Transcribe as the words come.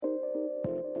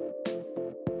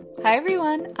Hi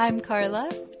everyone, I'm Carla.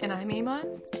 And I'm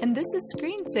Iman. And this is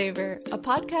Screensaver, a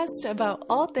podcast about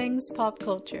all things pop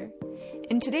culture.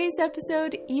 In today's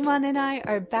episode, Iman and I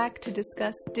are back to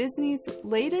discuss Disney's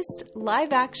latest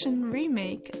live-action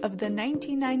remake of the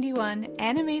 1991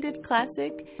 animated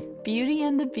classic Beauty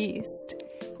and the Beast.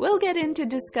 We'll get into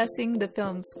discussing the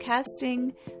film's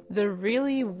casting, the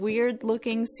really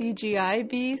weird-looking CGI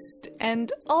beast,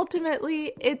 and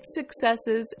ultimately its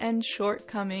successes and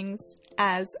shortcomings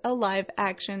as a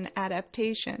live-action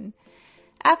adaptation.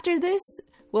 After this,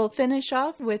 we'll finish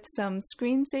off with some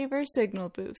Screensaver signal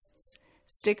boosts.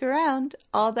 Stick around,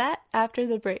 all that after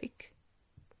the break.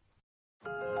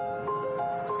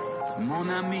 Mon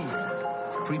ami,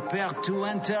 prepare to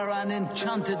enter an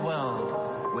enchanted world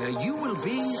where you will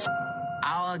be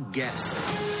our guest.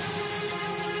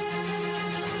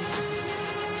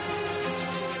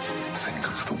 Think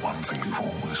of the one thing you've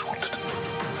always wanted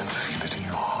and feel it in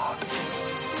your heart.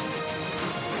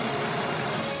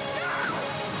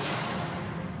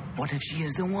 What if she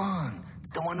is the one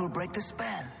who'll break the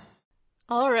spell?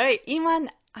 All right, Iman,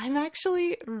 I'm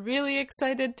actually really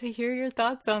excited to hear your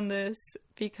thoughts on this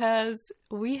because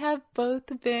we have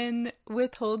both been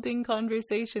withholding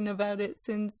conversation about it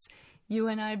since you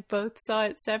and I both saw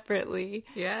it separately.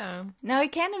 Yeah. Now, I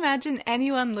can't imagine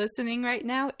anyone listening right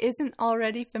now isn't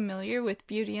already familiar with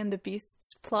Beauty and the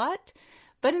Beast's plot,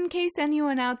 but in case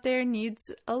anyone out there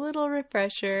needs a little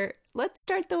refresher, let's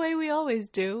start the way we always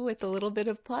do with a little bit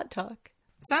of plot talk.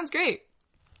 Sounds great.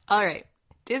 All right.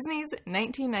 Disney's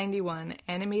 1991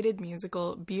 animated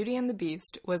musical Beauty and the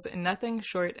Beast was nothing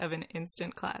short of an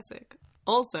instant classic.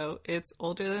 Also, it's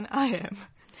older than I am.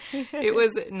 It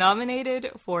was nominated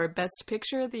for Best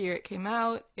Picture the year it came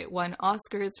out. It won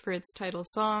Oscars for its title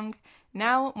song.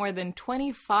 Now, more than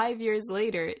 25 years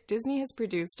later, Disney has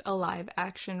produced a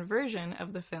live-action version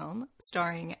of the film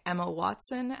starring Emma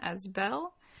Watson as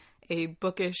Belle, a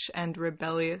bookish and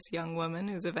rebellious young woman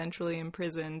who's eventually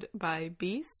imprisoned by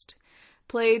Beast,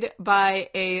 played by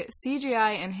a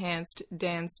CGI-enhanced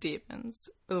Dan Stevens.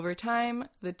 Over time,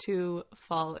 the two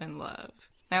fall in love.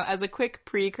 Now, as a quick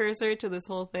precursor to this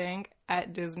whole thing,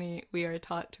 at Disney, we are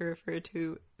taught to refer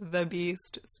to the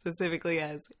Beast specifically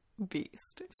as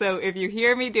Beast. So if you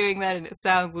hear me doing that and it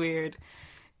sounds weird,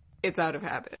 it's out of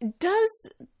habit.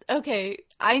 Okay,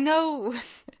 I know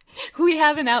we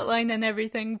have an outline and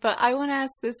everything, but I want to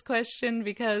ask this question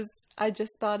because I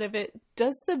just thought of it.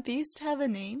 Does the Beast have a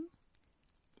name?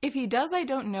 If he does, I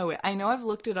don't know it. I know I've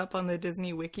looked it up on the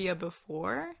Disney Wikia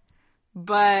before,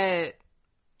 but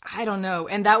I don't know.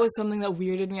 And that was something that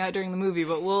weirded me out during the movie,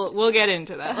 but we'll get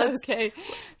into that. Okay.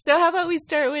 So how about we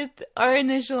start with our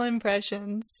initial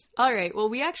impressions? All right. Well,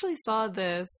 we actually saw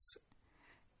this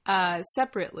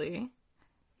separately.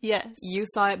 Yes. You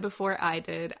saw it before I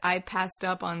did. I passed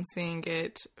up on seeing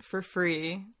it for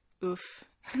free. Oof.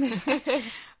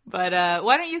 But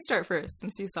why don't you start first,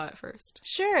 since you saw it first?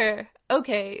 Sure.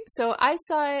 Okay, so I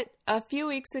saw it a few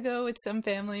weeks ago with some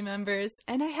family members,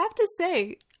 and I have to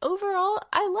say, overall,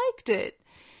 I liked it.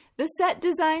 The set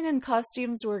design and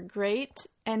costumes were great,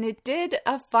 and it did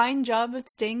a fine job of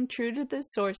staying true to the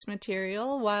source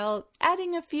material while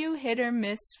adding a few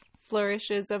hit-or-miss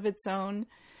flourishes of its own.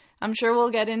 I'm sure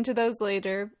we'll get into those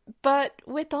later, but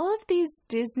with all of these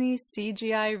Disney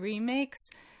CGI remakes,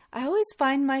 I always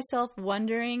find myself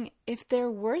wondering if they're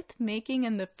worth making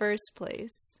in the first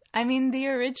place. I mean, the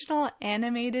original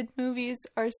animated movies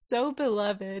are so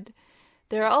beloved.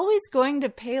 They're always going to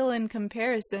pale in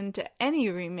comparison to any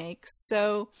remakes,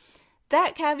 so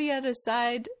that caveat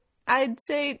aside, I'd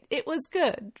say it was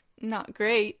good. Not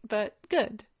great, but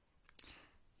good.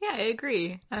 Yeah, I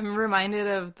agree. I'm reminded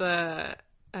of the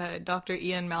Dr.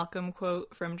 Ian Malcolm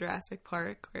quote from Jurassic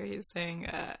Park where he's saying,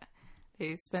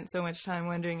 they spent so much time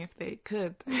wondering if they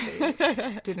could that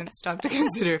they didn't stop to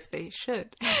consider if they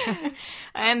should.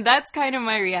 And that's kind of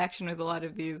my reaction with a lot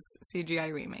of these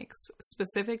CGI remakes.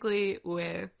 Specifically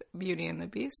with Beauty and the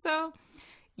Beast, though,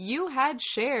 you had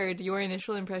shared your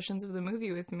initial impressions of the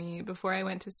movie with me before I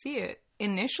went to see it.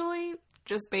 Initially,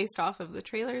 just based off of the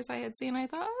trailers I had seen, I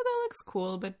thought, oh, that looks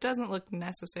cool, but doesn't look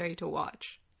necessary to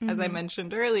watch. Mm-hmm. As I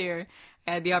mentioned earlier,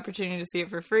 I had the opportunity to see it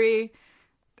for free.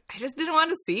 I just didn't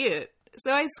want to see it.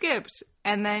 So I skipped,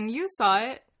 and then you saw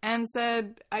it and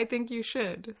said, I think you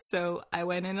should. So I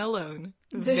went in alone,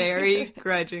 very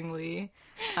grudgingly,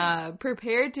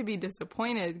 prepared to be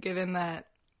disappointed, given that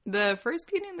the first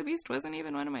Beauty and the Beast wasn't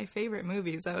even one of my favorite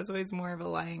movies. I was always more of a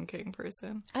Lion King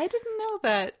person. I didn't know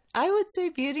that. I would say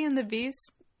Beauty and the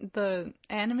Beast, the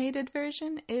animated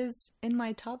version, is in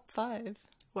my top 5.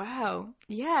 Wow.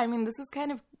 Yeah, I mean, this is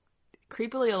kind of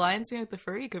creepily aligns me with the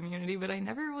furry community, but I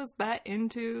never was that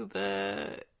into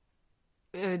the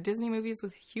Disney movies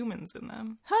with humans in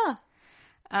them. Huh.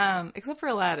 Except for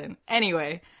Aladdin.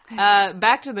 Anyway,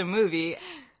 back to the movie.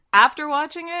 After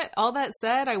watching it, all that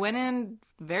said, I went in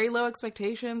very low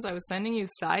expectations. I was sending you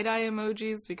side-eye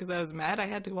emojis because I was mad I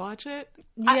had to watch it.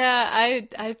 Yeah,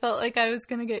 I felt like I was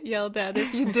going to get yelled at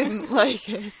if you didn't like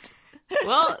it.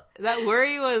 Well, that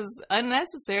worry was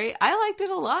unnecessary. I liked it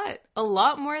a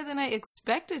lot more than I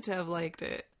expected to have liked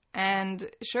it. And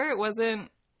sure, it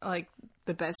wasn't like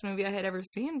the best movie I had ever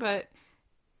seen, but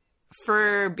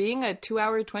for being a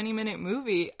 2-hour, 20-minute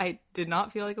movie, I did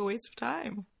not feel like a waste of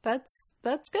time.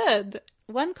 That's good.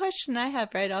 One question I have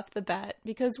right off the bat,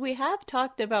 because we have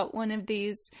talked about one of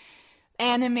these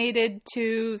animated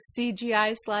to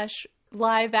CGI /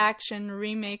 live action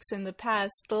remakes in the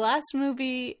past. The last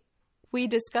movie we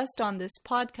discussed on this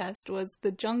podcast was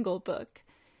The Jungle Book.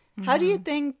 Mm-hmm. How do you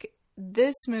think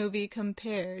this movie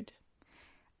compared?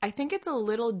 I think it's a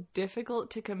little difficult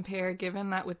to compare,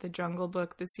 given that with The Jungle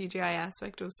Book, the CGI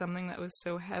aspect was something that was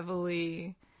so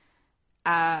heavily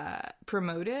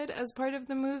promoted as part of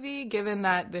the movie, given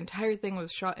that the entire thing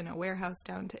was shot in a warehouse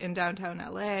in downtown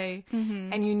LA,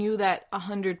 mm-hmm. and you knew that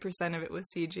 100% of it was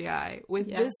CGI. With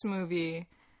this movie,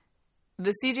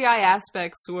 the CGI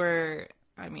aspects were,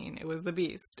 I mean, it was the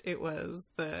Beast. It was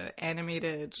the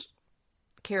animated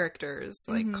characters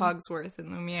like mm-hmm. Cogsworth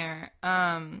and Lumiere.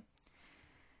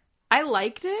 I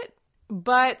liked it,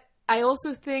 but I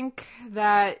also think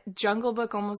that Jungle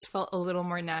Book almost felt a little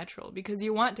more natural because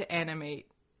you want to animate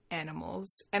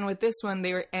animals. And with this one,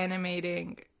 they were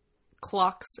animating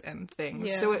clocks and things.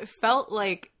 Yeah. So it felt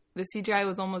like the CGI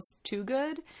was almost too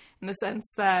good in the sense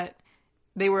that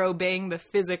they were obeying the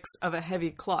physics of a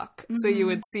heavy clock. Mm-hmm. So you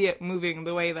would see it moving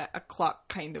the way that a clock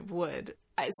kind of would.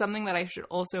 Something that I should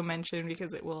also mention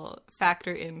because it will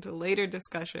factor into later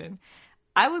discussion.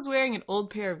 I was wearing an old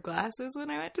pair of glasses when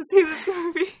I went to see this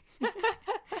movie.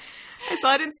 I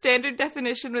saw it in standard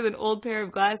definition with an old pair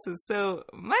of glasses, so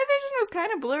my vision was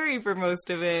kind of blurry for most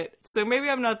of it. So maybe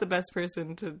I'm not the best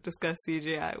person to discuss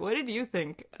CGI. What did you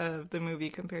think of the movie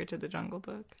compared to The Jungle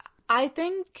Book? I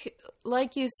think,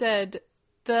 like you said,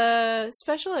 the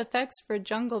special effects for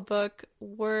Jungle Book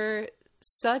were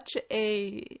such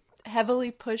a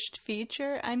heavily pushed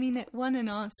feature. I mean, it won an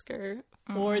Oscar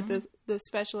for mm-hmm. the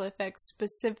special effects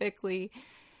specifically.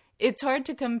 It's hard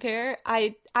to compare.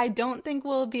 I don't think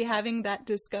we'll be having that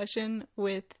discussion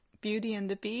with Beauty and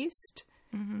the Beast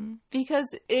mm-hmm.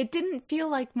 because it didn't feel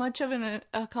like much of an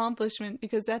accomplishment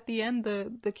because at the end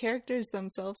the characters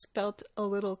themselves felt a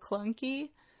little clunky,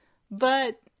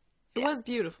 but it was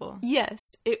beautiful. Yes,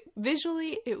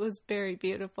 visually it was very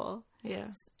beautiful.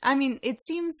 Yes. I mean, it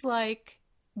seems like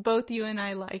both you and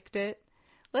I liked it.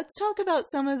 Let's talk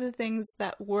about some of the things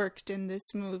that worked in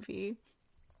this movie.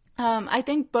 I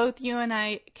think both you and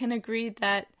I can agree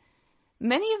that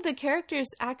many of the characters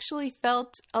actually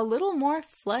felt a little more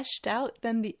fleshed out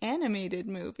than the animated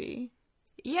movie.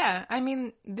 Yeah, I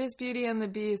mean, this Beauty and the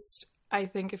Beast, I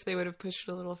think if they would have pushed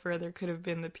it a little further, could have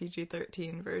been the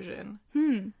PG-13 version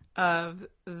of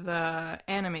the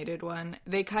animated one.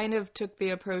 They kind of took the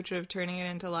approach of turning it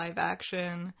into live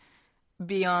action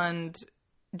beyond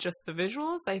just the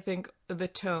visuals. I think the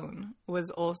tone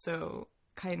was also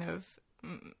kind of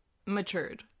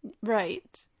matured.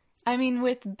 Right. I mean,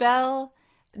 with Belle,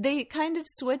 they kind of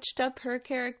switched up her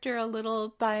character a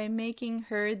little by making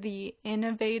her the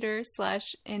innovator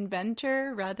 /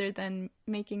 inventor rather than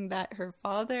making that her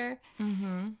father.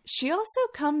 Mm-hmm. She also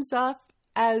comes off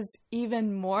as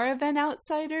even more of an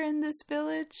outsider in this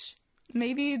village.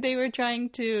 Maybe they were trying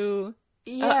to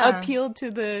appeal to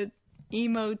the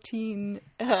emo teen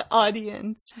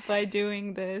audience by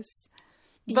doing this.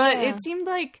 But it seemed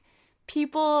like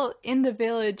people in the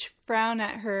village frown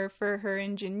at her for her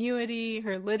ingenuity,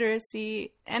 her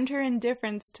literacy, and her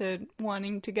indifference to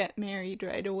wanting to get married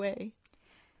right away.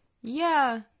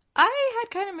 Yeah, I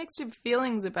had kind of mixed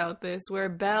feelings about this, where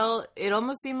Belle, it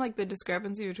almost seemed like the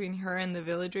discrepancy between her and the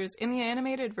villagers. In the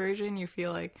animated version, you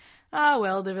feel like,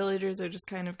 well, the villagers are just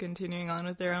kind of continuing on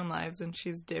with their own lives and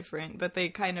she's different, but they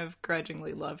kind of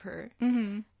grudgingly love her.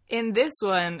 Mm-hmm. In this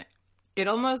one, it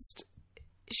almost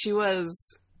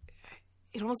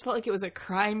felt like it was a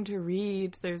crime to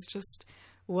read. There's just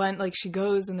one, like she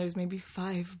goes and there's maybe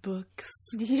 5 books.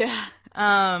 Yeah.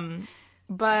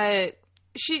 But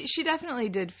she definitely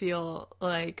did feel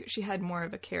like she had more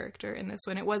of a character in this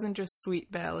one. It wasn't just sweet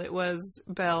Belle. It was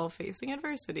Belle facing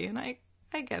adversity, and I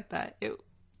get that.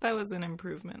 That was an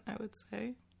improvement, I would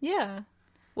say. Yeah.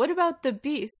 What about the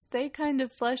Beast? They kind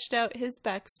of fleshed out his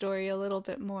backstory a little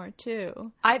bit more,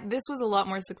 too. This was a lot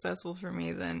more successful for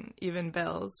me than even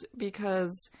Belle's,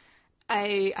 because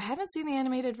I haven't seen the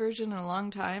animated version in a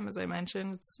long time, as I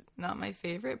mentioned. It's not my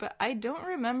favorite, but I don't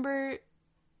remember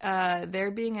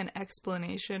there being an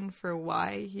explanation for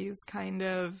why he's kind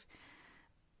of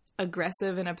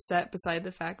aggressive and upset, beside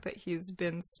the fact that he's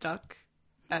been stuck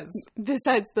as...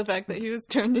 Besides the fact that he was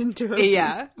turned into a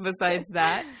Yeah, besides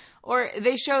that. Or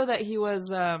they show that he was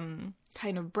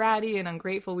kind of bratty and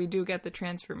ungrateful. We do get the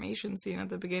transformation scene at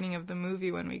the beginning of the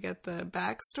movie when we get the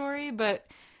backstory, but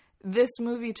this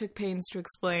movie took pains to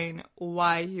explain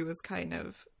why he was kind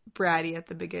of bratty at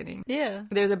the beginning. Yeah.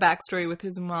 There's a backstory with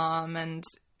his mom, and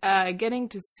getting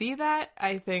to see that,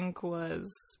 I think,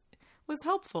 was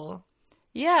helpful.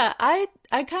 Yeah, I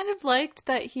kind of liked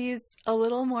that he's a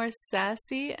little more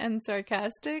sassy and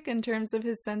sarcastic in terms of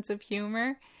his sense of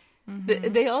humor.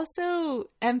 Mm-hmm. They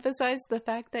also emphasize the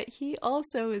fact that he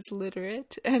also is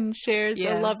literate and shares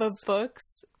a love of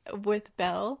books with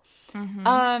Belle.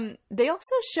 Mm-hmm. They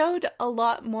also showed a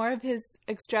lot more of his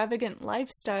extravagant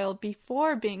lifestyle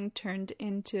before being turned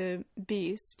into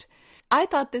Beast. I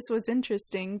thought this was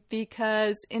interesting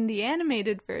because in the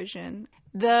animated version,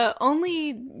 the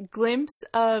only glimpse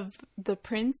of the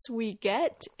prince we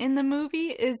get in the movie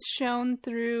is shown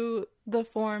through the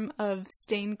form of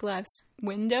stained glass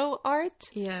window art.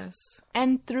 Yes.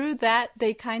 And through that,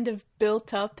 they kind of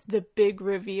built up the big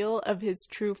reveal of his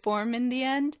true form in the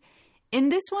end. In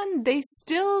this one, they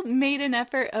still made an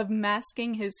effort of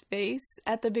masking his face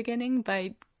at the beginning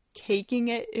by caking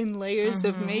it in layers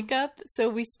of makeup. So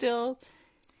we still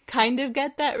kind of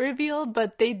get that reveal,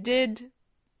 but they did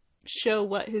show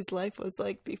what his life was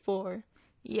like before.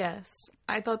 Yes,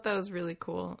 I thought that was really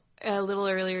cool. A little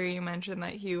earlier you mentioned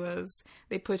that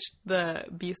they pushed the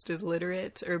Beast as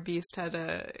literate, or Beast had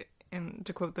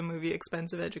to quote the movie,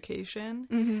 expensive education.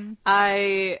 Mm-hmm.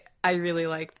 I really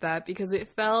liked that because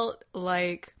it felt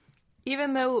like,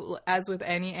 even though, as with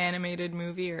any animated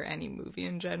movie or any movie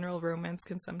in general, romance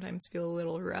can sometimes feel a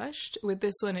little rushed, with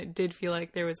this one it did feel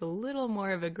like there was a little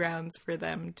more of a grounds for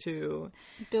them to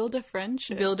build a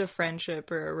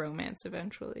friendship or a romance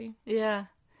eventually. Yeah.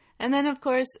 And then, of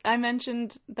course, I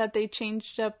mentioned that they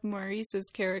changed up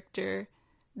Maurice's character.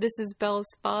 This is Belle's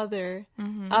father.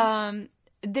 Mm-hmm.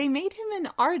 They made him an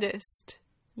artist.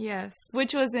 Yes.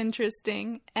 Which was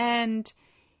interesting. And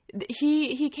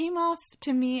he came off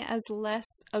to me as less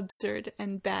absurd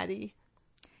and batty.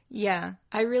 Yeah,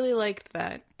 I really liked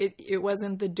that. It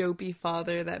wasn't the dopey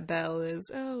father that Belle is,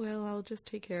 oh, well, I'll just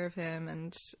take care of him.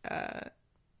 And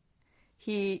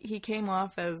he came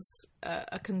off as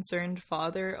a concerned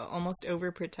father, almost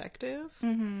overprotective.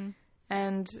 Mm-hmm.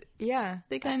 And, yeah.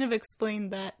 They kind of explained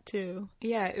that, too.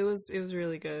 Yeah, it was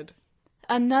really good.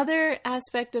 Another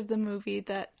aspect of the movie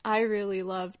that I really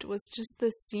loved was just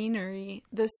the scenery.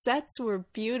 The sets were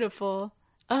beautiful.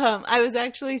 I was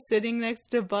actually sitting next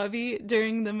to Bobby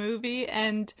during the movie,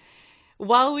 and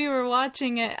while we were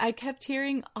watching it, I kept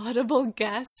hearing audible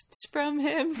gasps from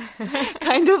him.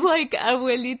 Kind of like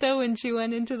Abuelita when she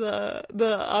went into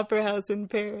the opera house in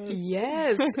Paris.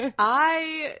 Yes,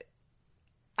 I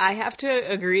have to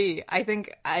agree. I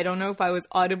don't know if I was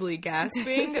audibly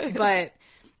gasping, but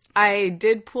I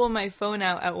did pull my phone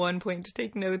out at one point to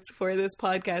take notes for this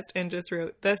podcast and just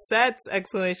wrote, "The sets!" !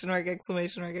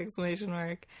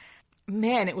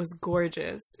 Man, it was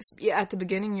gorgeous. Yeah, at the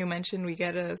beginning you mentioned we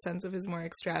get a sense of his more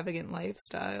extravagant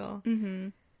lifestyle. Mm-hmm.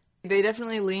 They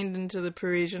definitely leaned into the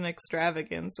Parisian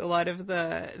extravagance. A lot of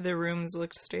the rooms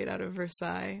looked straight out of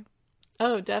Versailles.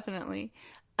 Oh, definitely.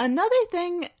 Another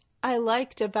thing I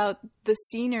liked about the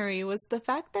scenery was the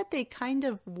fact that they kind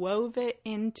of wove it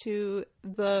into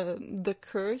the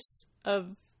curse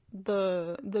of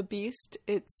the beast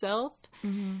itself.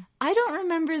 Mm-hmm. I don't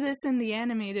remember this in the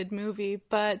animated movie,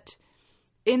 but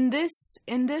in this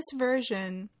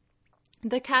version,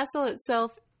 the castle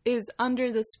itself is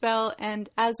under the spell, and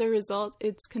as a result,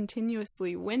 it's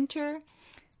continuously winter.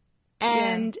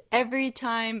 And every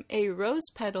time a rose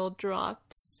petal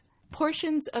drops,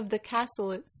 portions of the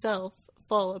castle itself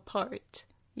fall apart.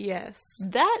 Yes.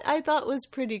 That I thought was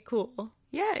pretty cool.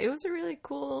 Yeah, it was a really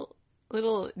cool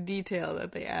little detail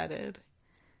that they added.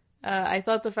 I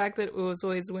thought the fact that it was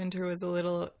always winter was a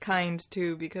little kind,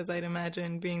 too, because I'd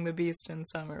imagine being the beast in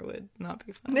summer would not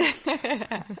be fun.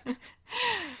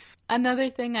 Another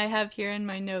thing I have here in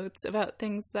my notes about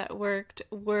things that worked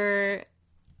were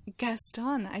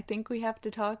Gaston. I think we have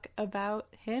to talk about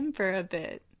him for a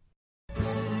bit.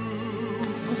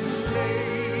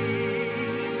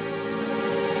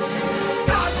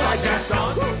 Dance like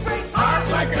Gaston,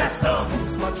 hearts like Gaston.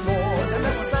 It's much more than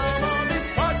the sum of his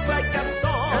parts like Gaston.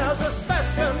 As a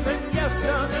specimen, yes,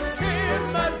 and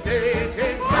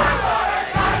intimidating.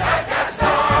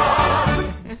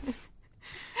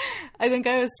 I think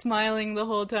I was smiling the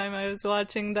whole time I was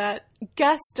watching that.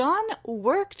 Gaston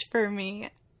worked for me.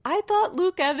 I thought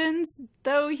Luke Evans,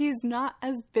 though he's not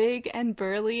as big and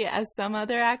burly as some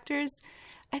other actors,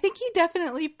 I think he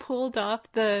definitely pulled off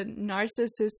the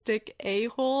narcissistic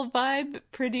a-hole vibe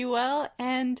pretty well,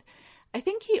 and I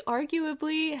think he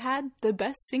arguably had the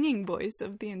best singing voice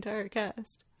of the entire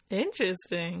cast.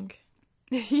 Interesting.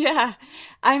 Yeah.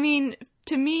 I mean,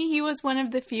 to me, he was one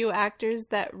of the few actors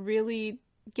that really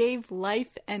gave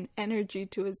life and energy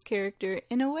to his character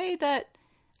in a way that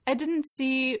I didn't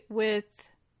see with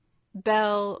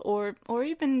Belle or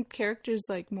even characters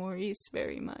like Maurice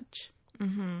very much.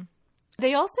 Mm-hmm.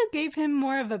 They also gave him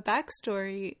more of a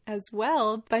backstory as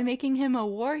well by making him a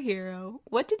war hero.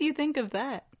 What did you think of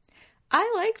that?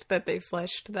 I liked that they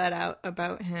fleshed that out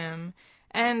about him.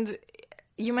 And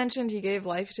you mentioned he gave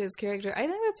life to his character. I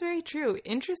think that's very true.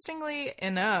 Interestingly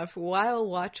enough, while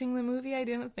watching the movie, I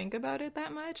didn't think about it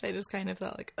that much. I just kind of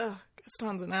thought like, oh,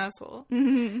 Gaston's an asshole.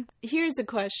 Mm-hmm. Here's a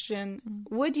question.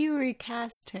 Would you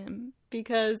recast him?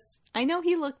 Because I know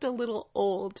he looked a little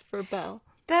old for Belle.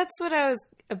 That's what I was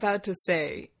about to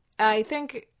say. I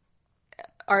think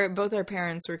both our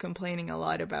parents were complaining a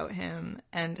lot about him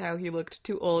and how he looked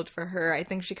too old for her. I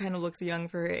think she kind of looks young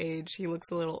for her age. He looks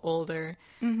a little older.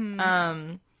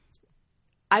 Mm-hmm.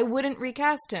 I wouldn't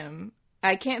recast him.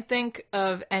 I can't think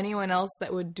of anyone else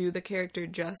that would do the character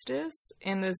justice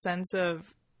in the sense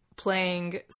of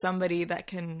playing somebody that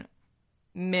can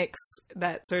mix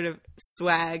that sort of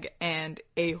swag and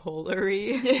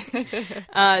a-holery.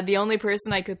 The only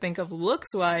person I could think of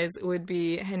looks-wise would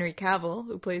be Henry Cavill,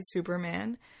 who plays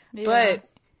Superman. Yeah. But,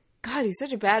 God, he's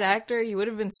such a bad actor. He would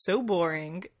have been so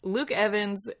boring. Luke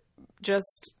Evans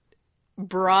just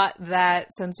brought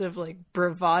that sense of, like,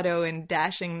 bravado and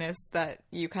dashingness that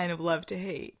you kind of love to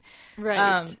hate.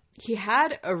 Right. He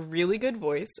had a really good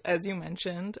voice, as you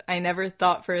mentioned. I never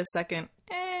thought for a second,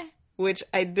 which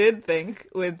I did think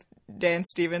with Dan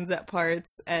Stevens at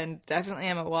parts and definitely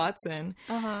Emma Watson.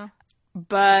 Uh-huh.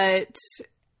 But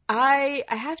I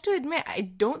have to admit, I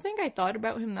don't think I thought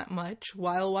about him that much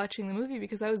while watching the movie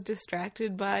because I was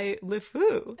distracted by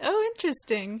LeFou. Oh,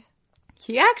 interesting.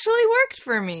 He actually worked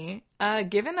for me,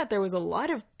 given that there was a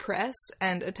lot of press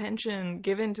and attention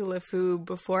given to LeFou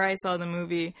before I saw the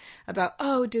movie about,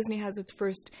 oh, Disney has its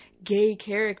first gay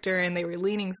character, and they were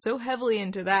leaning so heavily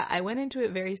into that. I went into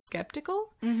it very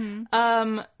skeptical.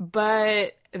 Mm-hmm.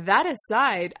 But that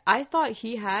aside, I thought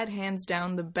he had, hands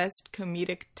down, the best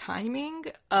comedic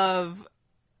timing of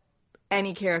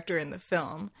any character in the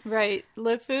film. Right.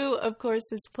 LeFou, of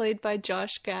course, is played by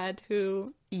Josh Gad,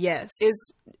 who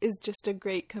is just a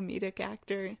great comedic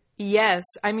actor. Yes.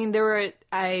 I mean,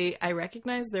 I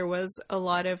recognize there was a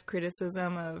lot of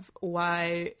criticism of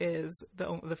why is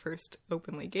the first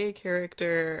openly gay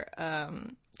character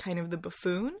kind of the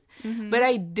buffoon. Mm-hmm. But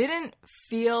I didn't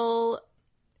feel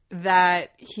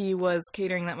that he was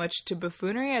catering that much to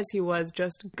buffoonery as he was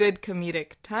just good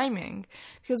comedic timing.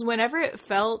 Because whenever it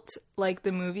felt like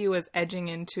the movie was edging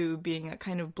into being a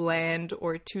kind of bland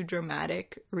or too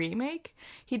dramatic remake,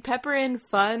 he'd pepper in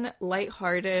fun,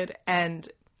 lighthearted, and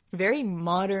very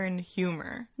modern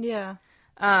humor. Yeah.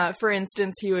 For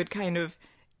instance, he would kind of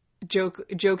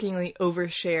jokingly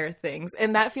overshare things.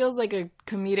 And that feels like a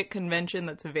comedic convention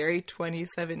that's very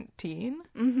 2017.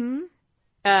 Mm-hmm.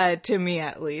 To me,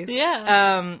 at least.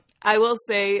 Yeah. I will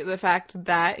say the fact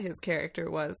that his character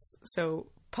was so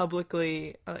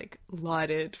publicly, like,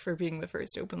 lauded for being the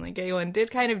first openly gay one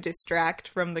did kind of distract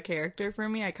from the character for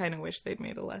me. I kind of wish they'd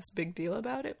made a less big deal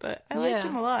about it, but I liked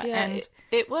him a lot. Yeah, and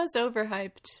it was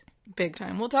overhyped. Big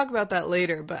time. We'll talk about that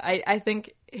later, but I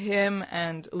think him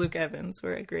and Luke Evans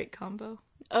were a great combo.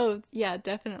 Oh, yeah,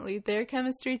 definitely. Their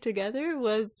chemistry together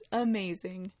was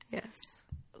amazing. Yes.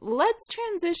 Let's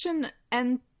transition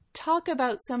and talk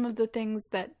about some of the things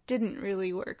that didn't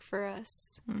really work for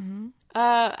us. Mm-hmm.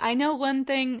 I know one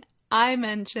thing I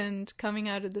mentioned coming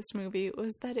out of this movie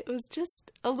was that it was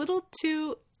just a little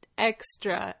too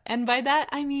extra. And by that,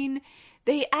 I mean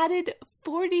they added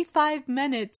 45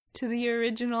 minutes to the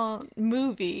original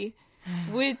movie,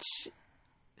 which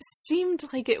seemed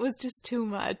like it was just too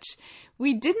much.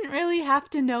 We didn't really have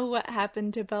to know what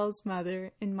happened to Belle's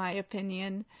mother, in my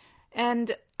opinion.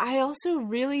 And I also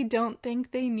really don't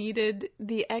think they needed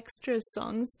the extra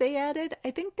songs they added.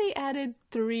 I think they added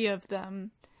 3 of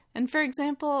them. And for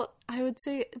example, I would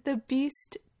say The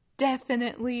Beast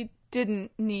definitely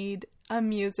didn't need a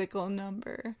musical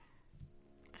number.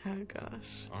 Oh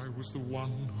gosh. I was the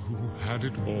one who had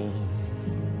it all.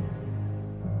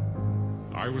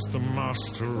 I was the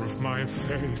master of my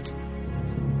fate.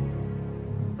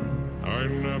 I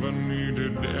never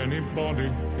needed anybody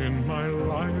in my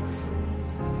life.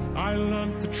 I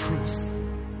learned the truth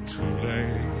too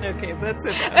late. Okay, that's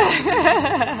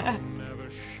enough. Never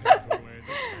shied away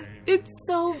the pain. It's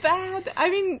so bad. I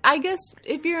mean, I guess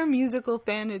if you're a musical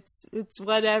fan, it's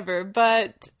whatever.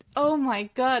 But, oh my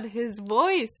god, his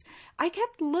voice. I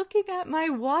kept looking at my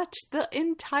watch the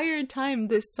entire time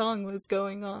this song was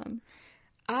going on.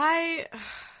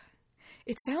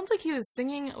 It sounds like he was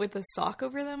singing with a sock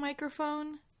over the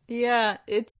microphone. Yeah,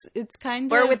 it's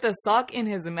kind of... Or with the sock in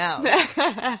his mouth.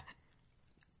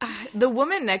 The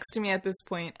woman next to me at this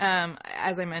point,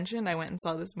 as I mentioned, I went and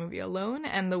saw this movie alone,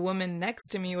 and the woman next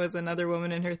to me was another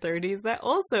woman in her 30s that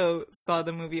also saw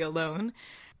the movie alone.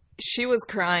 She was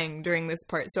crying during this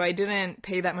part, so I didn't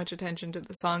pay that much attention to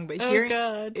the song, but Oh,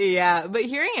 God. Yeah, but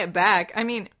hearing it back, I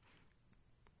mean,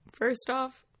 first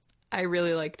off, I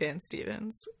really like Dan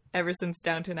Stevens. Ever since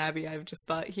Downton Abbey, I've just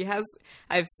thought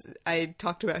I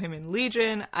talked about him in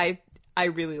Legion. I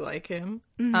really like him.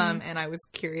 Mm-hmm. And I was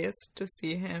curious to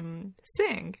see him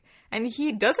sing. And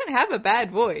he doesn't have a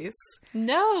bad voice.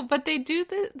 No, but they do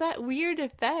that weird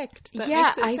effect that Yeah,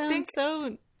 makes it I sound think-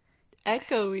 so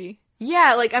echoey.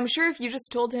 Yeah, like I'm sure if you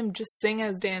just told him just sing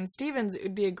as Dan Stevens, it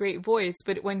would be a great voice.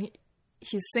 But when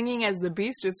he's singing as the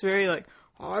Beast, it's very like,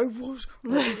 I was...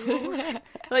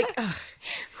 like, ugh.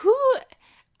 Who...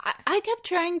 I kept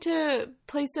trying to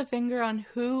place a finger on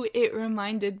who it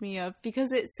reminded me of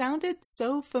because it sounded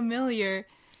so familiar.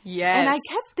 Yes. And I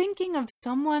kept thinking of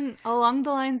someone along the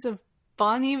lines of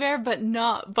Bonnie Bear, but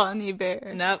not Bonnie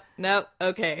Bear. Nope.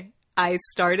 Okay. I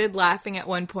started laughing at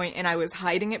one point and I was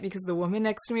hiding it because the woman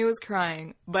next to me was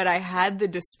crying, but I had the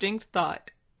distinct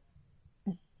thought,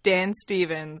 Dan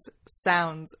Stevens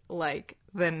sounds like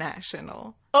The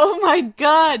National. Oh my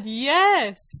god,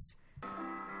 yes!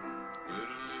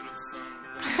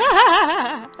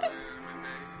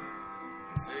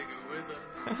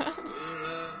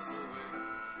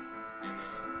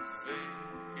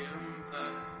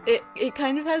 It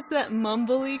kind of has that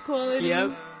mumbly quality.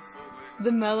 Yep.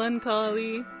 The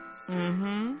melancholy.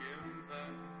 Mm-hmm.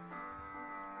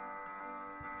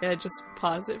 Yeah, just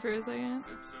pause it for a second.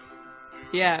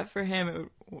 Yeah, for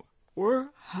him, we're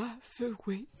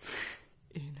halfway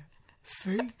in a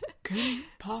freaking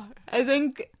pie. I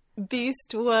think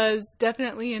Beast was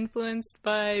definitely influenced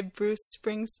by Bruce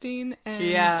Springsteen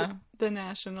and The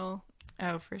National.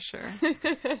 Oh, for sure.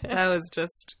 That was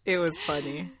just, it was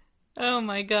funny. Oh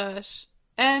my gosh.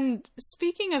 And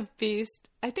speaking of Beast,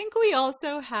 I think we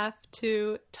also have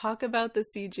to talk about the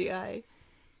CGI.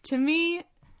 To me,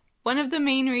 one of the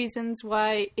main reasons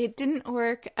why it didn't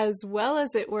work as well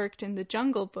as it worked in the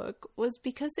Jungle Book was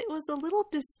because it was a little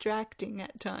distracting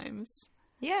at times.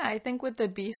 Yeah, I think with the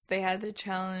Beast, they had the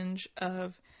challenge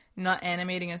of not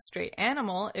animating a straight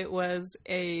animal. It was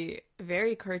a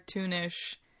very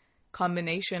cartoonish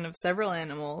combination of several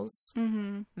animals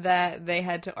that they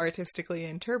had to artistically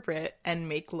interpret and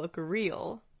make look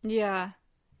real. Yeah.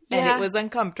 And it was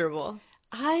uncomfortable.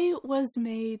 I was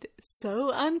made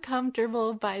so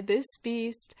uncomfortable by this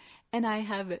Beast, and I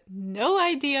have no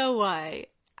idea why.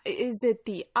 Is it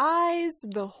the eyes,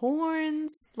 the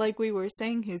horns, like we were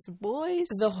saying, his voice?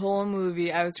 The whole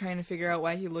movie, I was trying to figure out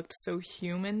why he looked so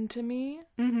human to me.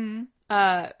 Mm-hmm.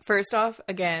 First off,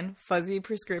 again, fuzzy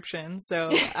prescription, so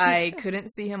I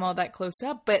couldn't see him all that close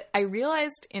up, but I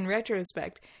realized in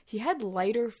retrospect, he had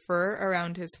lighter fur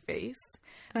around his face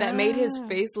that made his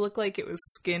face look like it was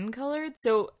skin colored,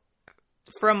 so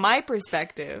from my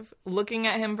perspective, looking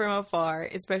at him from afar,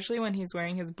 especially when he's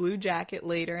wearing his blue jacket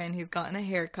later and he's gotten a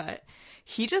haircut,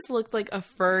 he just looked like a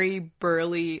furry,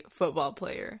 burly football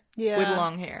player with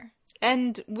long hair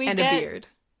and a beard.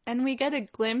 And we get a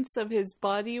glimpse of his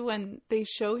body when they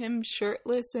show him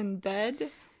shirtless in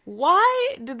bed.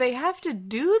 Why did they have to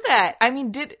do that? I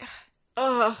mean,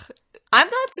 Ugh. I'm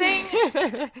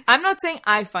not saying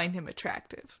I find him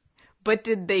attractive. But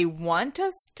did they want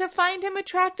us to find him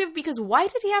attractive? Because why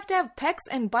did he have to have pecs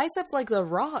and biceps like The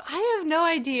Rock? I have no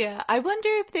idea. I wonder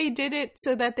if they did it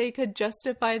so that they could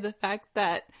justify the fact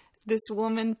that this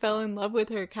woman fell in love with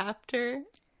her captor.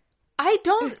 I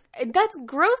don't... That's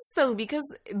gross, though, because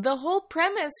the whole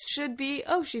premise should be,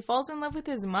 oh, she falls in love with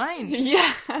his mind.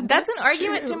 Yeah, That's an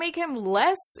argument true. to make him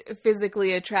less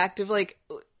physically attractive. Like,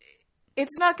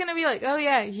 it's not going to be like, oh,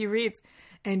 yeah, he reads...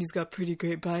 And he's got pretty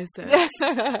great biceps.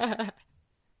 I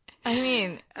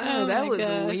mean, that was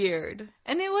weird.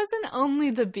 And it wasn't only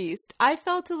the Beast. I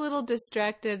felt a little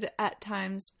distracted at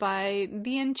times by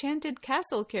the Enchanted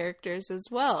Castle characters as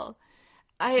well.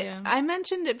 I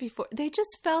mentioned it before. They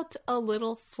just felt a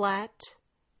little flat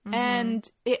And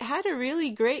it had a really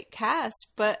great cast,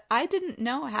 but I didn't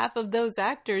know half of those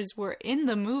actors were in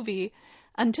the movie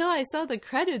until I saw the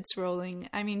credits rolling.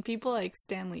 I mean, people like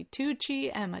Stanley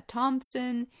Tucci, Emma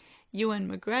Thompson, Ewan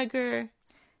McGregor.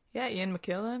 Yeah, Ian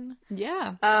McKellen.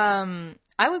 Yeah.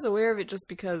 I was aware of it just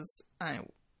because I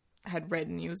had read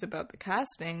news about the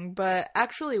casting, but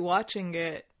actually watching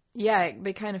it, yeah,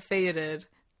 they kind of faded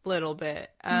a little bit.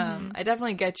 I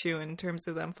definitely get you in terms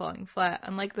of them falling flat.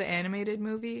 Unlike the animated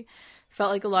movie,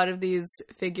 felt like a lot of these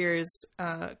figures,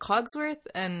 Cogsworth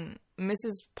and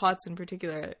Mrs. Potts in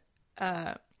particular,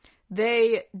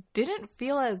 they didn't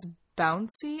feel as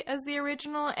bouncy as the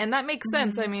original, and that makes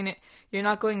sense. I mean, you're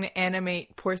not going to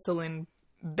animate porcelain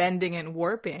bending and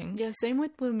warping. Yeah, same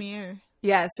with Lumiere.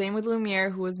 Yeah, same with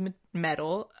Lumiere, who was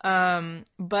metal.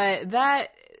 But that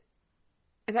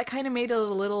kind of made it a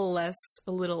little less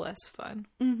fun.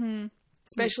 Mm-hmm.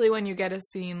 Especially when you get a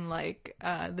scene like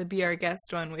the Be Our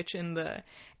Guest one, which in the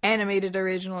animated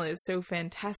original is so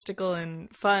fantastical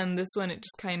and fun. This one, it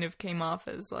just kind of came off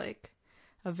as like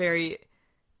a very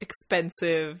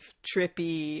expensive,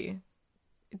 trippy,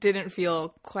 didn't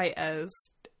feel quite as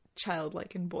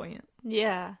childlike and buoyant.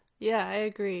 Yeah, I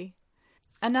agree.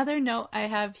 Another note I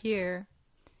have here,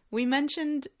 we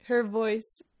mentioned her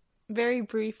voice very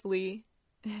briefly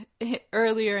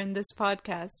earlier in this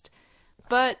podcast,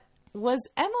 but was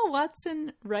Emma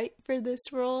Watson right for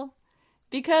this role?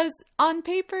 Because on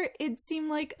paper, it seemed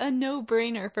like a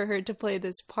no-brainer for her to play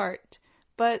this part,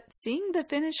 but seeing the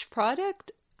finished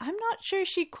product, I'm not sure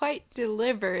she quite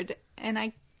delivered, and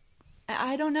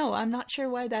I don't know, I'm not sure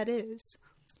why that is.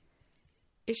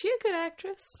 Is she a good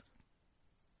actress?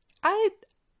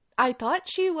 I thought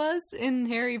she was in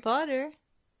Harry Potter.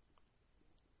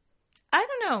 I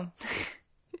don't know.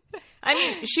 I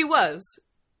mean, she was,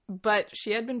 but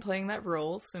she had been playing that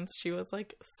role since she was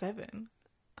like 7.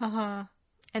 Uh-huh.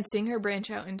 And seeing her branch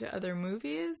out into other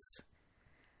movies,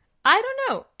 I don't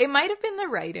know. It might have been the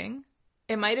writing.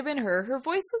 It might have been her. Her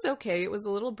voice was okay. It was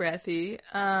a little breathy.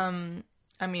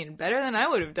 I mean, better than I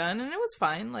would have done, and it was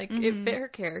fine. Like, it fit her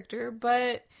character,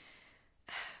 but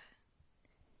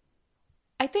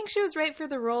I think she was right for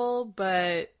the role,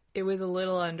 but it was a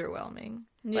little underwhelming.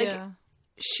 Like, Yeah.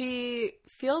 she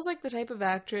feels like the type of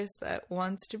actress that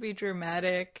wants to be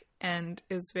dramatic and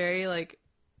is very, like,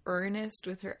 earnest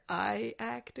with her eye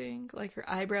acting. Like, her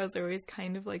eyebrows are always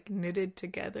kind of, like, knitted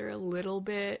together a little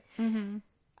bit. Mm-hmm.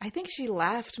 I think she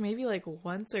laughed maybe, like,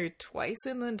 once or twice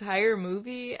in the entire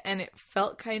movie, and it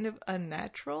felt kind of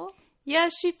unnatural. Yeah,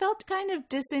 she felt kind of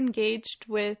disengaged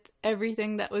with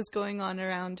everything that was going on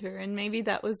around her, and maybe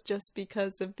that was just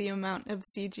because of the amount of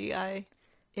CGI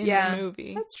in the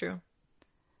movie. That's true.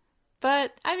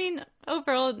 But, I mean,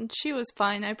 overall, she was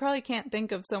fine. I probably can't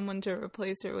think of someone to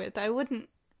replace her with.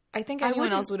 I think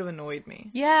anyone else would have annoyed me.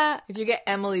 Yeah. If you get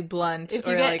Emily Blunt If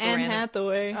or you get like Anne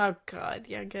Hathaway. Oh god,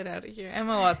 yeah, get out of here.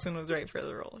 Emma Watson was right for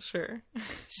the role, sure.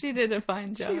 She did a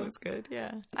fine job. She was good,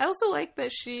 yeah. I also like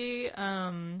that she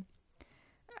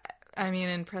I mean,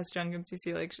 in press junkets you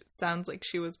see like it sounds like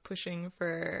she was pushing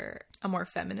for a more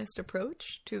feminist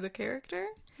approach to the character.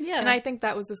 Yeah. And I think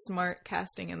that was a smart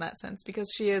casting in that sense because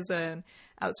she is an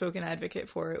outspoken advocate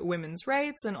for women's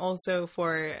rights and also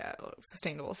for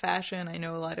sustainable fashion. I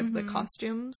know a lot of the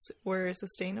costumes were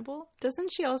sustainable.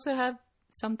 Doesn't she also have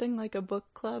something like a book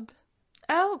club?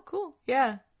 Oh, cool.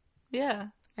 Yeah. Yeah.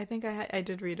 I think I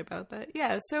did read about that.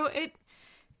 Yeah, so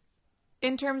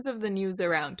in terms of the news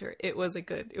around her, it was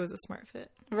a smart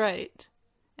fit. Right.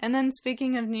 And then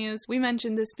speaking of news, we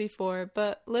mentioned this before,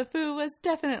 but LeFou was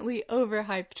definitely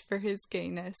overhyped for his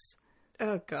gayness.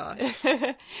 Oh, gosh.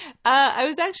 I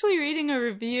was actually reading a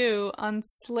review on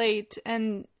Slate,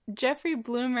 and Jeffrey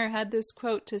Bloomer had this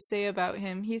quote to say about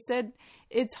him. He said,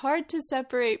 "It's hard to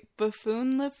separate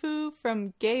buffoon LeFou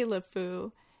from gay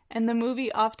LeFou, and the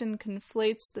movie often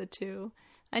conflates the two."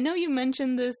 I know you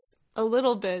mentioned this a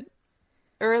little bit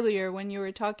earlier when you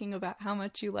were talking about how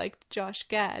much you liked Josh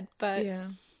Gad, but yeah.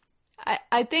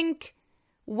 I think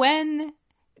when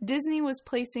Disney was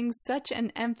placing such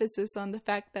an emphasis on the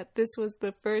fact that this was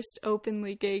the first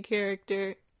openly gay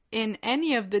character in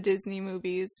any of the Disney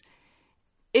movies,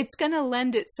 it's going to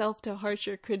lend itself to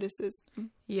harsher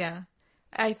criticism. Yeah.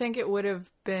 I think it would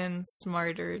have been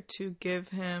smarter to give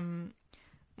him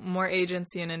more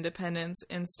agency and independence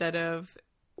instead of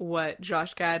what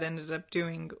Josh Gad ended up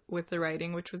doing with the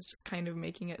writing, which was just kind of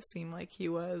making it seem like he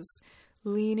was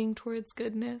leaning towards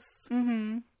goodness.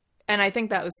 Mm-hmm. And I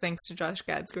think that was thanks to Josh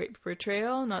Gad's great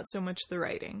portrayal, not so much the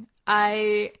writing.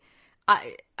 I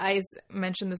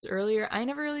mentioned this earlier. I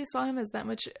never really saw him as that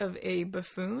much of a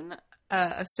buffoon,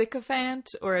 a sycophant,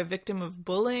 or a victim of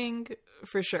bullying,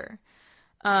 for sure.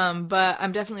 But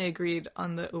I'm definitely agreed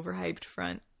on the overhyped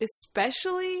front,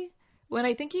 especially when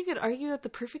I think you could argue that the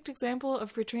perfect example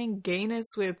of portraying gayness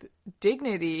with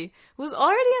dignity was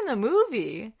already in the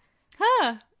movie.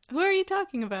 Huh. Who are you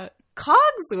talking about?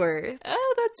 Cogsworth.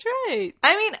 Oh, that's right.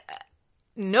 I mean,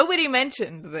 nobody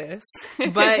mentioned this,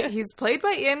 but he's played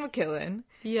by Ian McKellen.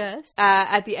 Yes.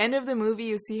 At the end of the movie,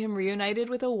 you see him reunited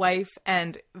with a wife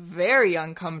and very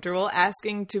uncomfortable,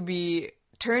 asking to be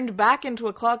turned back into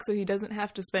a clock so he doesn't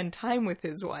have to spend time with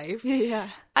his wife. Yeah.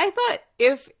 I thought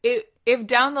if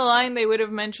down the line they would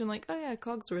have mentioned, like, oh yeah,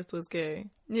 Cogsworth was gay.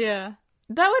 Yeah.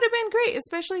 That would have been great,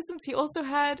 especially since he also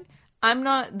had...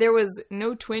 there was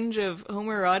no twinge of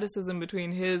homoeroticism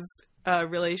between his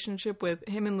relationship with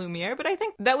him and Lumiere, but I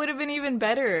think that would have been even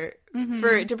better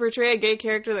to portray a gay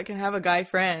character that can have a guy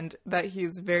friend that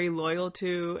he's very loyal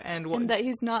to and that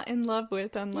he's not in love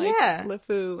with, unlike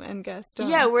LeFou and Gaston.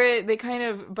 Yeah, where they kind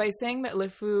of, by saying that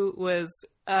LeFou was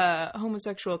a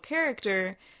homosexual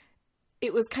character,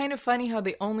 it was kind of funny how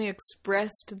they only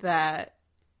expressed that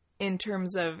in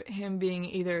terms of him being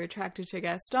either attracted to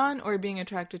Gaston or being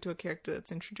attracted to a character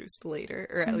that's introduced later,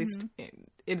 or at least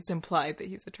it's implied that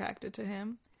he's attracted to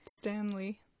him.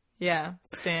 Stanley. Yeah,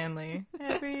 Stanley.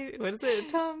 What is it?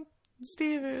 Tom,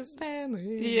 Steve, or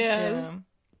Stanley? Yeah.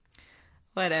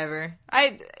 Whatever.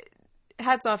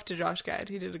 Hats off to Josh Gad.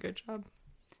 He did a good job.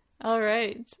 All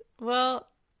right. Well,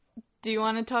 do you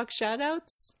want to talk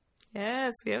shout-outs?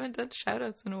 Yes, we haven't done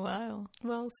shout-outs in a while.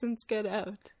 Well, since Get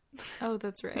Out. Oh,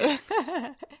 that's right.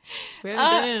 We haven't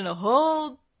done it in a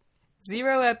whole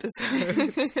 0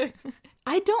 episodes.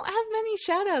 I don't have many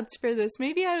shout-outs for this.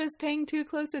 Maybe I was paying too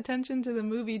close attention to the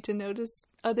movie to notice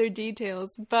other details.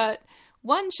 But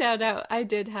one shout-out I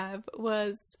did have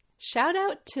was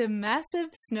shout-out to massive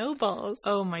snowballs.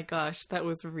 Oh my gosh, that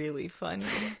was really funny.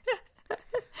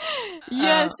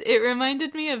 Yes, it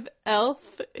reminded me of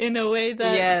Elf in a way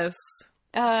that... Yes.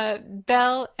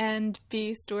 Belle and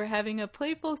Beast were having a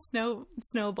playful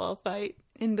snowball fight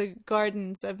in the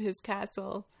gardens of his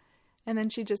castle, and then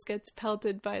she just gets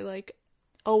pelted by like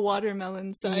a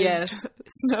watermelon-sized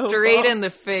snowball. Straight in the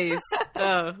face.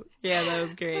 Oh, yeah, that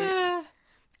was great.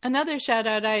 Another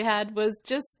shout-out I had was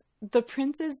just the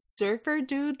prince's surfer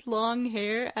dude long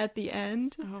hair at the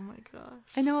end. Oh my gosh.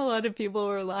 I know a lot of people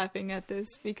were laughing at this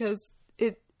because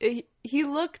he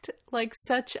looked like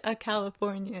such a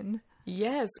Californian.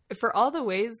 Yes, for all the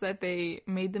ways that they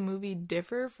made the movie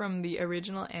differ from the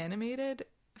original animated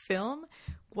film,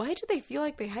 why did they feel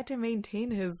like they had to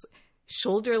maintain his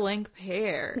shoulder-length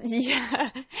hair? Yeah,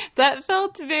 that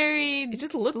felt very... It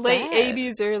just looked late bad.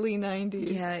 80s, early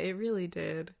 90s. Yeah, it really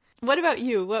did. What about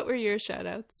you? What were your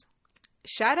shout-outs?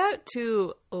 Shout out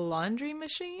to laundry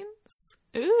machines.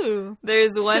 Ooh.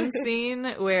 There's one scene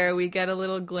where we get a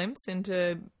little glimpse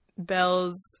into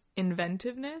Belle's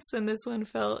inventiveness, and this one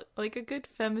felt like a good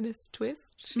feminist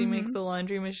twist. She makes a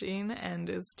laundry machine and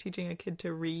is teaching a kid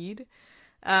to read.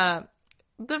 The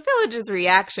village's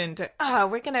reaction to,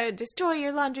 we're gonna destroy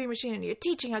your laundry machine and you're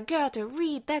teaching a girl to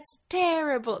read, that's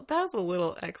terrible. That was a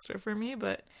little extra for me,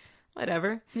 but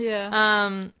whatever.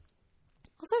 Yeah.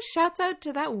 Also, shouts out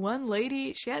to that one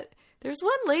lady. There's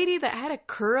one lady that had a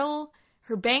curl.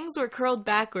 Her bangs were curled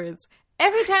backwards.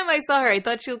 Every time I saw her, I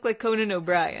thought she looked like Conan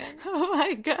O'Brien. Oh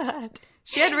my god.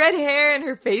 She had red hair and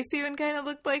her face even kind of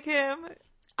looked like him.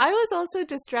 I was also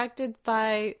distracted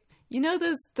by,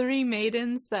 those 3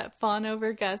 maidens that fawn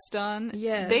over Gaston?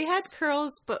 Yes. They had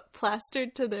curls but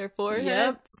plastered to their foreheads.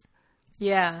 Yep.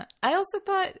 Yeah. I also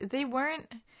thought they weren't,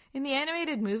 in the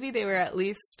animated movie, they were at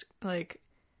least like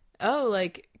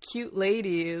cute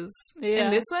ladies. Yeah.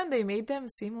 In this one, they made them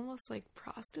seem almost like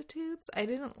prostitutes. I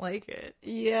didn't like it.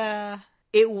 Yeah.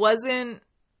 It wasn't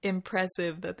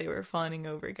impressive that they were fawning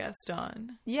over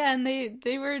Gaston. Yeah, and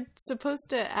they were supposed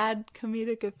to add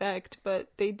comedic effect, but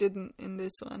they didn't in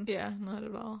this one. Yeah, not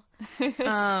at all.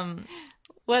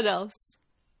 What else?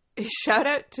 A shout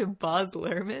out to Baz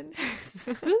Luhrmann.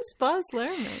 Who's Baz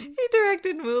Luhrmann? He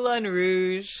directed Moulin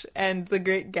Rouge and The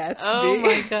Great Gatsby. Oh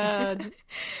my god.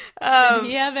 Did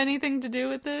he have anything to do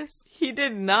with this? He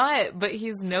did not, but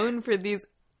he's known for these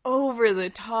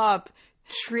over-the-top,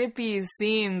 trippy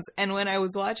scenes. And when I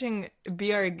was watching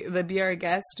the Be Our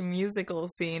Guest musical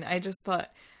scene, I just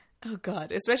thought, oh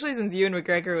god, especially since Ewan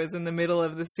McGregor was in the middle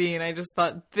of the scene, I just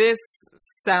thought, this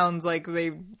sounds like they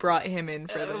brought him in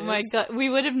for this. Oh my god, we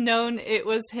would have known it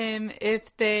was him if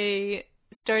they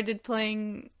started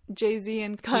playing Jay-Z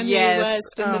and Kanye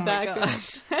West in the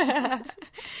background.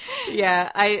 Yeah,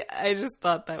 I just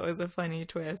thought that was a funny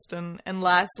twist. And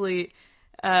lastly,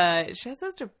 shouts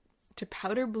out to to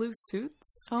powder blue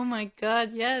suits. Oh my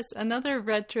god, yes. Another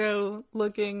retro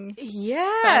looking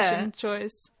Yeah. fashion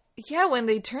choice. Yeah, when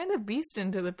they turn the Beast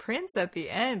into the prince at the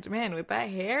end, man, with that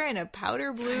hair and a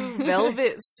powder blue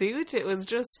velvet suit, it was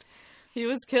just... He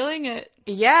was killing it.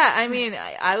 Yeah, I mean,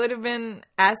 I would have been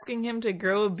asking him to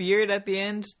grow a beard at the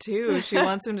end, too. She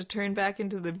wants him to turn back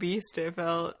into the Beast, I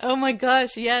felt. Oh my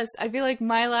gosh, yes. I feel like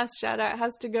my last shout out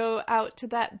has to go out to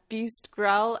that Beast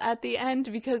growl at the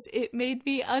end because it made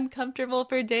me uncomfortable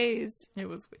for days. It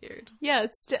was weird. Yeah,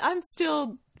 I'm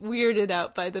still weirded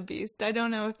out by the Beast. I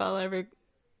don't know if I'll ever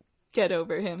get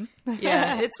over him.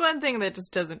 Yeah, it's one thing that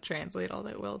just doesn't translate all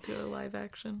that well to a live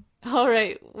action. All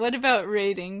right, what about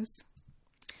ratings?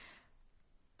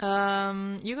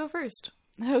 You go first.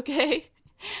 Okay.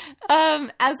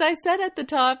 As I said at the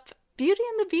top, Beauty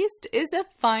and the Beast is a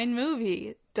fine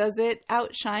movie. Does it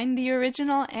outshine the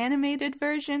original animated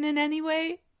version in any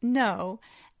way? No,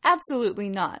 absolutely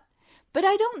not. But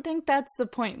I don't think that's the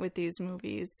point with these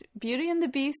movies. Beauty and the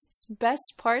Beast's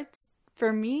best parts,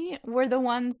 for me, were the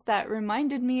ones that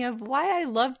reminded me of why I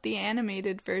loved the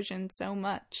animated version so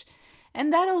much.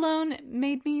 And that alone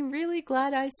made me really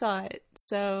glad I saw it.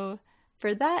 So...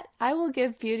 for that, I will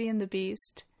give Beauty and the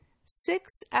Beast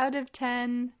 6 out of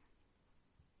 10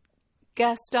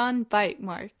 Gaston bite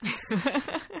marks.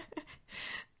 That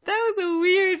was a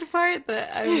weird part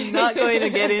that I'm not going to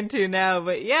get into now,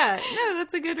 but yeah, no,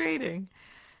 that's a good rating.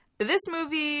 This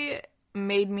movie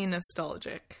made me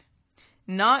nostalgic.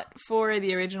 Not for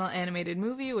the original animated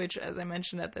movie, which, as I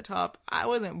mentioned at the top, I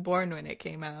wasn't born when it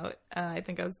came out. I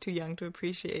think I was too young to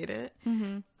appreciate it.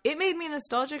 Mm-hmm. It made me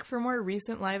nostalgic for more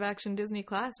recent live-action Disney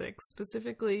classics,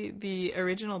 specifically the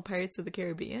original Pirates of the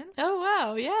Caribbean. Oh,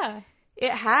 wow, yeah.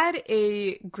 It had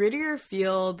a grittier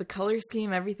feel. The color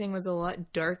scheme, everything was a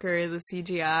lot darker. The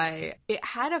CGI. It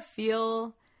had a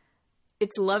feel,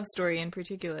 its love story in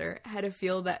particular, had a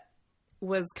feel that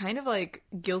was kind of like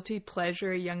guilty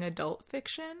pleasure young adult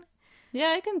fiction.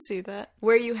 Yeah, I can see that.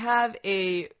 Where you have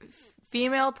a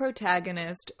female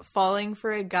protagonist falling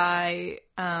for a guy.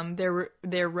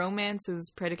 Their romance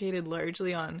is predicated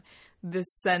largely on this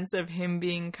sense of him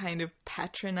being kind of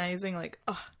patronizing, like,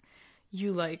 oh,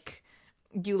 you like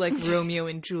Romeo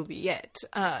and Juliet.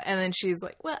 And then she's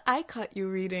like, well, I caught you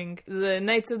reading the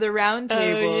Knights of the Round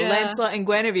Table, yeah. Lancelot and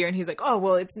Guinevere. And he's like, oh,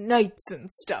 well, it's knights and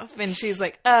stuff. And she's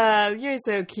like, you're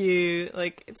so cute.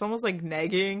 Like, it's almost like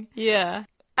negging. Yeah.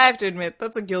 I have to admit,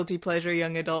 that's a guilty pleasure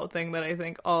young adult thing that I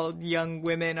think all young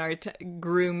women are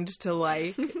groomed to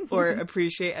like or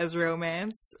appreciate as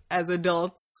romance. As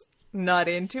adults, not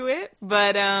into it.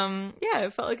 But, yeah,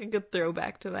 it felt like a good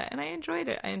throwback to that. And I enjoyed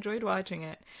it. I enjoyed watching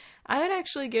it. I would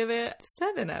actually give it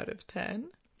 7 out of 10.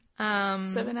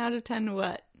 7 out of 10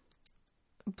 what?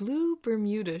 Blue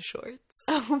Bermuda shorts.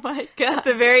 Oh my god. At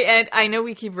the very end, I know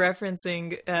we keep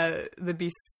referencing the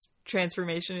Beast's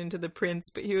transformation into the prince,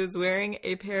 but he was wearing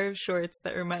a pair of shorts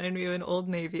that reminded me of an Old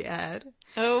Navy ad.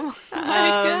 Oh my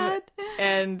god.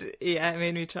 And yeah, it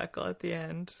made me chuckle at the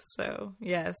end. So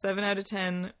yeah, 7 out of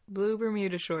 10 blue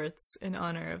Bermuda shorts in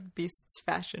honor of Beast's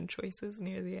fashion choices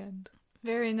near the end.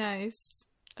 Very nice.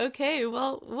 Okay,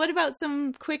 well, what about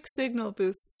some quick signal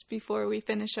boosts before we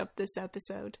finish up this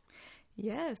episode?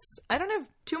 Yes. I don't have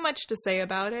too much to say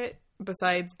about it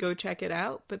besides go check it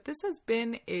out, but this has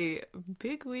been a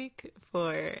big week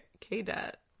for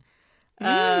KDOT.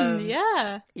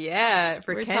 Yeah. Yeah.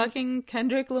 We're talking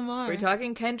Kendrick Lamar. We're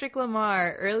talking Kendrick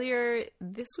Lamar. Earlier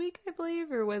this week, I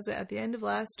believe, or was it at the end of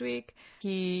last week,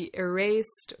 he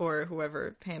erased, or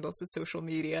whoever handles his social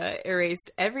media,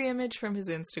 erased every image from his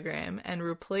Instagram and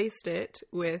replaced it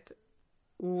with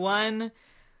one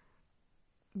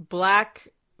black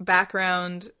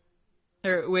background,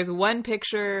 or with one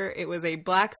picture. It was a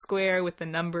black square with the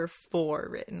number 4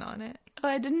 written on it. Oh,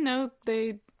 I didn't know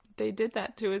they did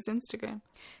that to his Instagram.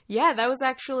 Yeah, that was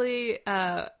actually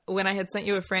when I had sent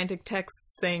you a frantic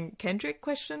text saying Kendrick ?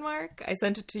 I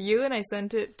sent it to you and I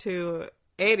sent it to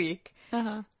Eric.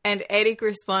 Uh-huh. And Eric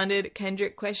responded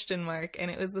Kendrick ?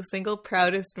 And it was the single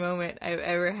proudest moment I've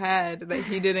ever had that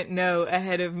he didn't know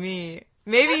ahead of me.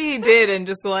 Maybe he did and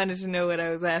just wanted to know what I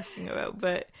was asking about,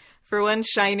 but for one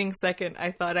shining second,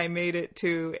 I thought I made it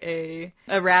to a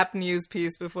rap news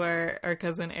piece before our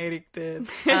cousin Eric did.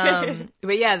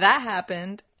 But yeah, that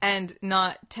happened. And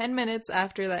not 10 minutes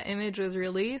after that image was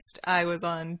released, I was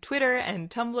on Twitter and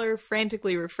Tumblr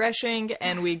frantically refreshing,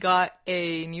 and we got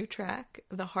a new track,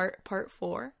 The Heart Part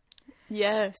 4.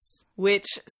 Yes. Which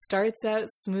starts out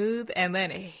smooth and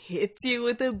then it hits you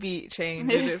with a beat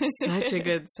change. It is such a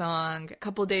good song. A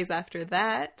couple days after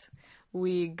that,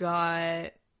 we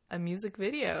got a music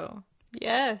video.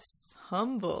 Yes.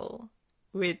 Humble.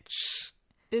 Which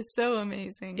is so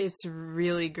amazing. It's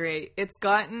really great. It's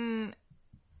gotten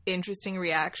interesting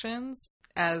reactions,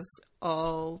 as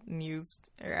all music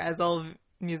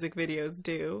videos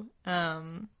do.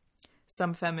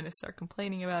 Some feminists are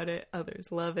complaining about it, others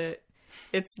love it.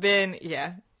 It's been,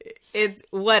 it's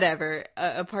whatever.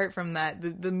 Apart from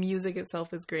that, the music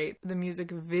itself is great. The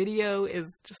music video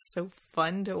is just so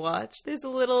fun to watch. There's a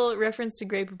little reference to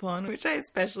Grey Poupon, which I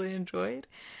especially enjoyed.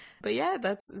 But yeah,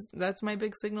 that's my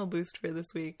big signal boost for this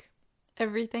week.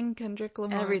 Everything Kendrick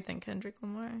Lamar. Everything Kendrick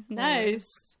Lamar. Nice.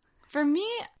 For me,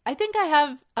 I think I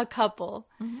have a couple.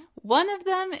 Mm-hmm. One of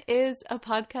them is a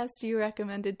podcast you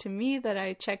recommended to me that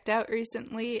I checked out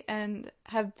recently and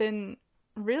have been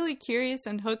really curious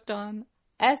and hooked on.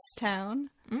 S-Town.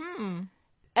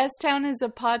 S-Town is a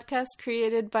podcast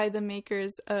created by the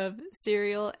makers of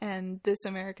Serial and This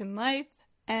American Life.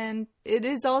 And it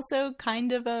is also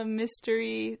kind of a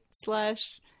mystery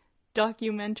 /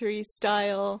 documentary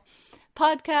style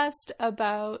podcast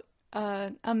about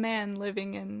a man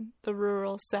living in the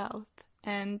rural South.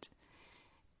 And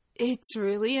it's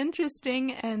really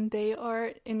interesting, and they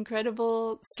are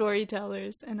incredible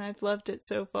storytellers, and I've loved it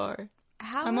so far.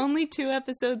 I'm only 2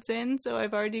 episodes in, so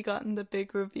I've already gotten the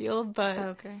big reveal, but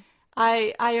okay.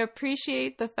 I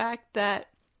appreciate the fact that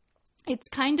it's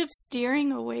kind of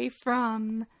steering away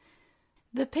from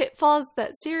the pitfalls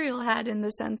that Serial had, in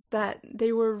the sense that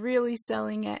they were really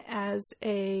selling it as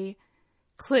a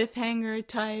cliffhanger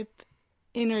type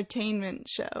entertainment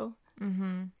show.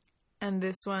 Mm-hmm. And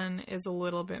this one is a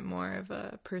little bit more of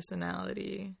a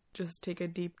personality. Just take a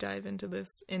deep dive into this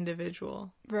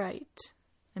individual. Right.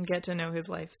 And get to know his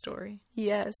life story.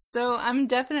 Yes. So I'm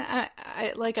definitely,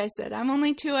 like I said, I'm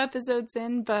only 2 episodes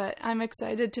in, but I'm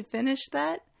excited to finish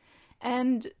that.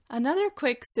 And another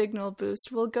quick signal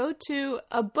boost will go to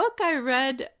a book I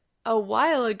read a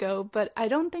while ago, but I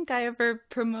don't think I ever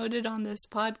promoted on this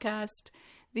podcast,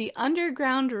 The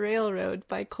Underground Railroad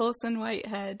by Colson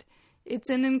Whitehead. It's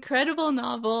an incredible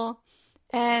novel,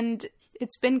 and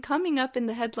it's been coming up in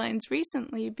the headlines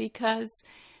recently because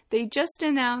they just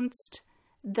announced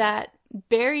that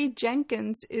Barry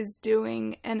Jenkins is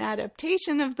doing an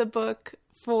adaptation of the book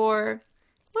for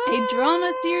a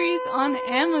drama series on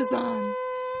Amazon.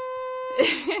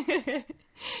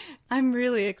 I'm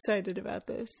really excited about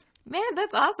this. Man,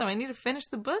 that's awesome. I need to finish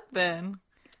the book then.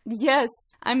 Yes,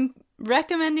 I'm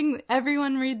recommending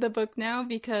everyone read the book now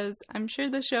because I'm sure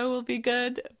the show will be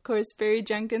good. Of course, Barry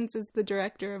Jenkins is the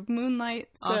director of Moonlight,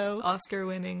 so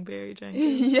Oscar-winning Barry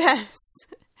Jenkins. Yes.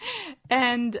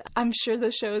 And I'm sure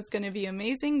the show is going to be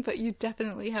amazing, but you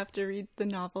definitely have to read the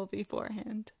novel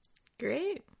beforehand.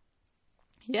 Great.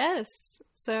 Yes.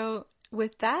 So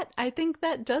with that, I think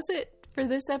that does it for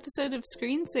this episode of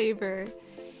Screensaver.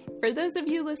 For those of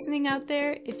you listening out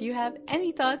there, if you have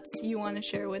any thoughts you want to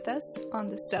share with us on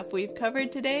the stuff we've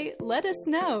covered today, let us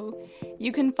know.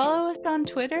 You can follow us on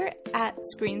Twitter at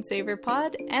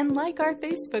ScreensaverPod and like our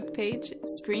Facebook page,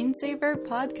 Screensaver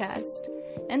Podcast.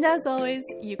 And as always,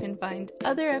 you can find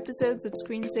other episodes of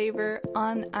Screensaver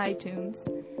on iTunes.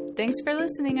 Thanks for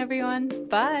listening, everyone.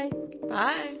 Bye.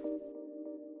 Bye.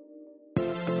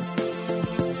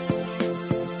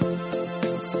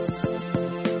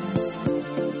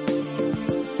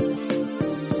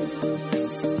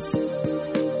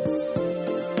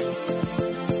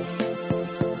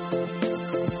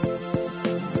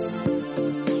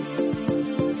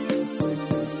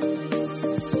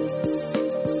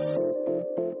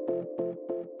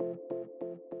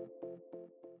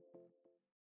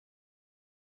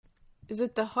 Is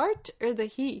it the heart or the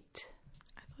heat?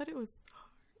 I thought it was the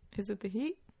heart. Is it the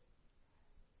heat?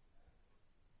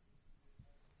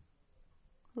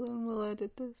 Hold on, we'll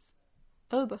edit this.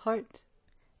 Oh, the heart.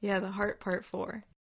 Yeah, the heart part 4.